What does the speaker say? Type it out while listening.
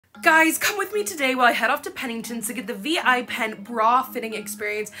Guys, come with me today while I head off to Pennington's to get the V.I.Penn Bra fitting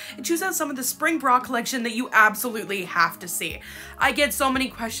experience and choose out some of the spring bra collection that you absolutely have to see. I get so many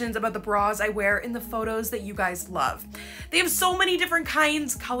questions about the bras I wear in the photos that you guys love. They have so many different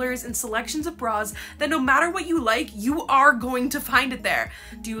kinds, colors, and selections of bras that no matter what you like, you are going to find it there.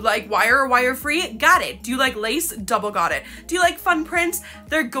 Do you like wire or wire-free? Got it. Do you like lace? Double got it. Do you like fun prints?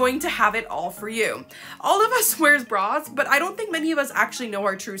 They're going to have it all for you. All of us wears bras, but I don't think many of us actually know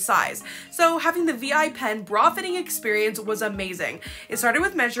our true size. So having the V.I.Penn bra fitting experience was amazing. It started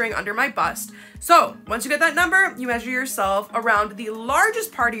with measuring under my bust. So once you get that number, you measure yourself around the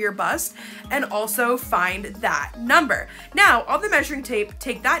largest part of your bust and also find that number. Now on the measuring tape,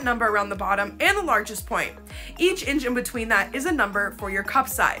 take that number around the bottom and the largest point. Each inch in between that is a number for your cup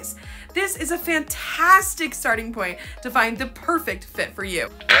size. This is a fantastic starting point to find the perfect fit for you.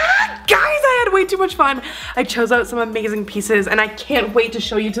 Guys, I had way too much fun. I chose out some amazing pieces and I can't wait to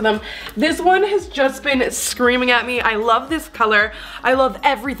show you to them. This one has just been screaming at me. I love this color. I love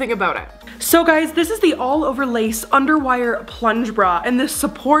everything about it. So guys, this is the all over lace underwire plunge bra and the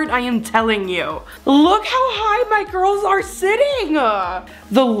support, I am telling you. Look how high my girls are sitting.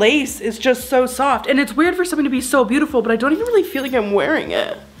 The lace is just so soft and it's weird for something to be so beautiful, but I don't even really feel like I'm wearing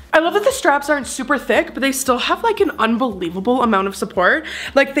it. I love that the straps aren't super thick, but they still have like an unbelievable amount of support.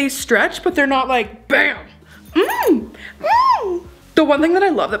 Like they stretch, but they're not like bam. The one thing that I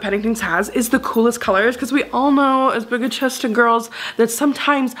love that Pennington's has is the coolest colors, because we all know as big a chested girls that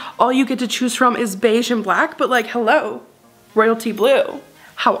sometimes all you get to choose from is beige and black, but like hello, royalty blue.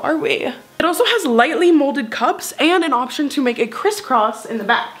 How are we? It also has lightly molded cups and an option to make a crisscross in the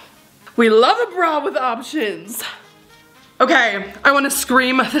back. We love a bra with options. Okay, I want to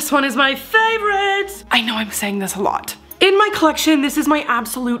scream. This one is my favorite. I know I'm saying this a lot. In my collection, this is my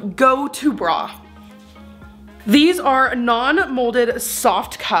absolute go-to bra. These are non-molded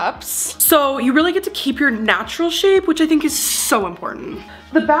soft cups, so you really get to keep your natural shape, which I think is so important.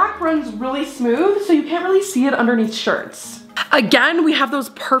 The back runs really smooth, so you can't really see it underneath shirts. Again, we have those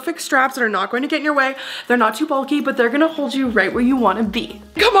perfect straps that are not going to get in your way. They're not too bulky, but they're gonna hold you right where you wanna be.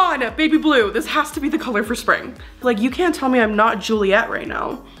 Come on, baby blue, this has to be the color for spring. Like, you can't tell me I'm not Juliet right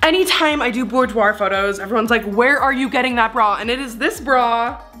now. Anytime I do boudoir photos, everyone's like, where are you getting that bra? And it is this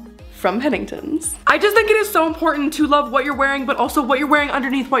bra from Pennington's. I just think it is so important to love what you're wearing, but also what you're wearing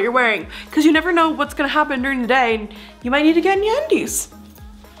underneath what you're wearing, because you never know what's gonna happen during the day, and you might need to get in your undies.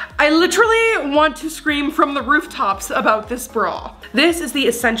 I literally want to scream from the rooftops about this bra. This is the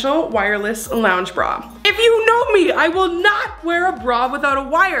Essential Wireless Lounge Bra. If you know me, I will not wear a bra without a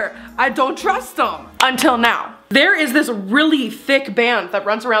wire. I don't trust them. Until now. There is this really thick band that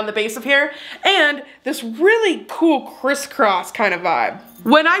runs around the base of here and this really cool crisscross kind of vibe.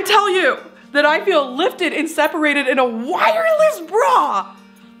 When I tell you that I feel lifted and separated in a wireless bra,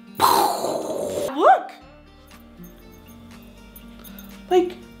 look.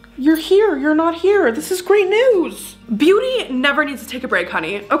 Like, you're here, you're not here. This is great news. Beauty never needs to take a break,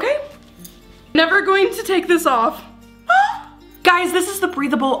 honey, okay? Never going to take this off. Guys, this is the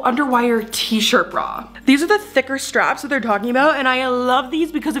breathable underwire t-shirt bra. These are the thicker straps that they're talking about, and I love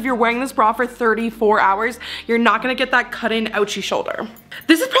these because if you're wearing this bra for 34 hours, you're not gonna get that cut-in ouchy shoulder.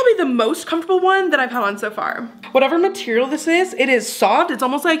 This is probably the most comfortable one that I've had on so far. Whatever material this is, it is soft. It's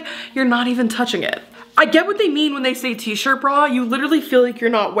almost like you're not even touching it. I get what they mean when they say t-shirt bra. You literally feel like you're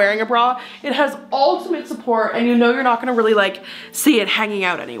not wearing a bra. It has ultimate support and you know you're not gonna really like see it hanging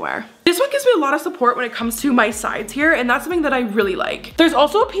out anywhere. This one gives me a lot of support when it comes to my sides here, and that's something that I really like. There's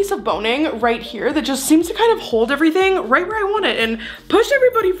also a piece of boning right here that just seems to kind of hold everything right where I want it and push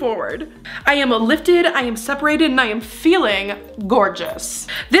everybody forward. I am lifted, I am separated, and I am feeling gorgeous.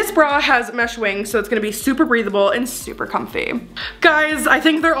 This bra has mesh wings, so it's gonna be super breathable and super comfy. Guys, I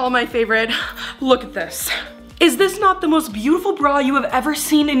think they're all my favorite. Look at this. Is this not the most beautiful bra you have ever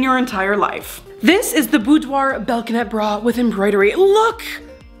seen in your entire life? This is the Boudoir Belconette bra with embroidery. Look!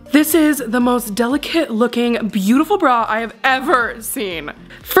 This is the most delicate looking, beautiful bra I have ever seen.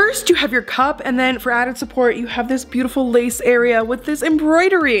 First, you have your cup, and then for added support, you have this beautiful lace area with this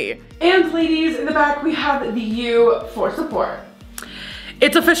embroidery. And ladies, in the back, we have the U for support.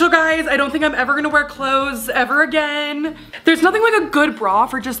 It's official, guys. I don't think I'm ever gonna wear clothes ever again. There's nothing like a good bra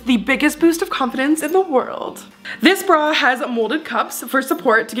for just the biggest boost of confidence in the world. This bra has molded cups for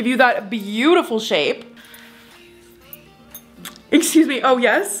support to give you that beautiful shape. Excuse me, oh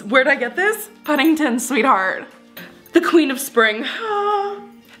yes, where'd I get this? Pennington's, sweetheart. The queen of spring.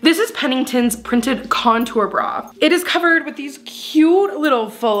 This is Pennington's printed contour bra. It is covered with these cute little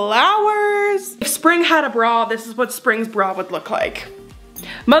flowers. If spring had a bra, this is what spring's bra would look like.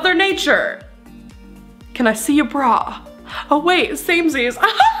 Mother Nature, can I see your bra? Oh wait, samesies.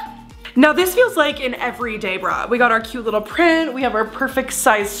 Now this feels like an everyday bra. We got our cute little print, we have our perfect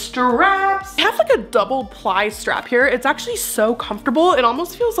size straps. I have like a double ply strap here. It's actually so comfortable. It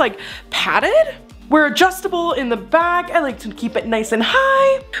almost feels like padded. We're adjustable in the back. I like to keep it nice and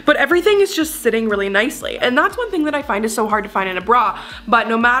high, but everything is just sitting really nicely. And that's one thing that I find is so hard to find in a bra. But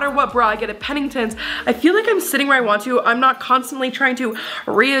no matter what bra I get at Pennington's, I feel like I'm sitting where I want to. I'm not constantly trying to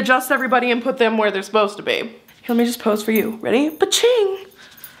readjust everybody and put them where they're supposed to be. Here, let me just pose for you. Ready? Ba-ching,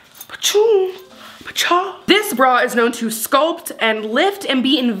 ba-choom, ba-cha. This bra is known to sculpt and lift and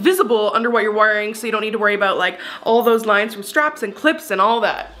be invisible under what you're wearing, so you don't need to worry about like all those lines from straps and clips and all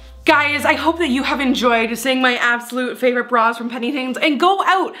that. Guys, I hope that you have enjoyed seeing my absolute favorite bras from Pennington's, and go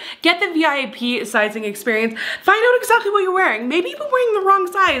out, get the VIP sizing experience, find out exactly what you're wearing. Maybe you've been wearing the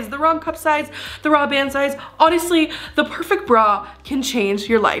wrong size, the wrong cup size, the wrong band size. Honestly, the perfect bra can change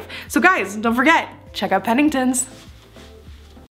your life. So guys, don't forget, check out Pennington's.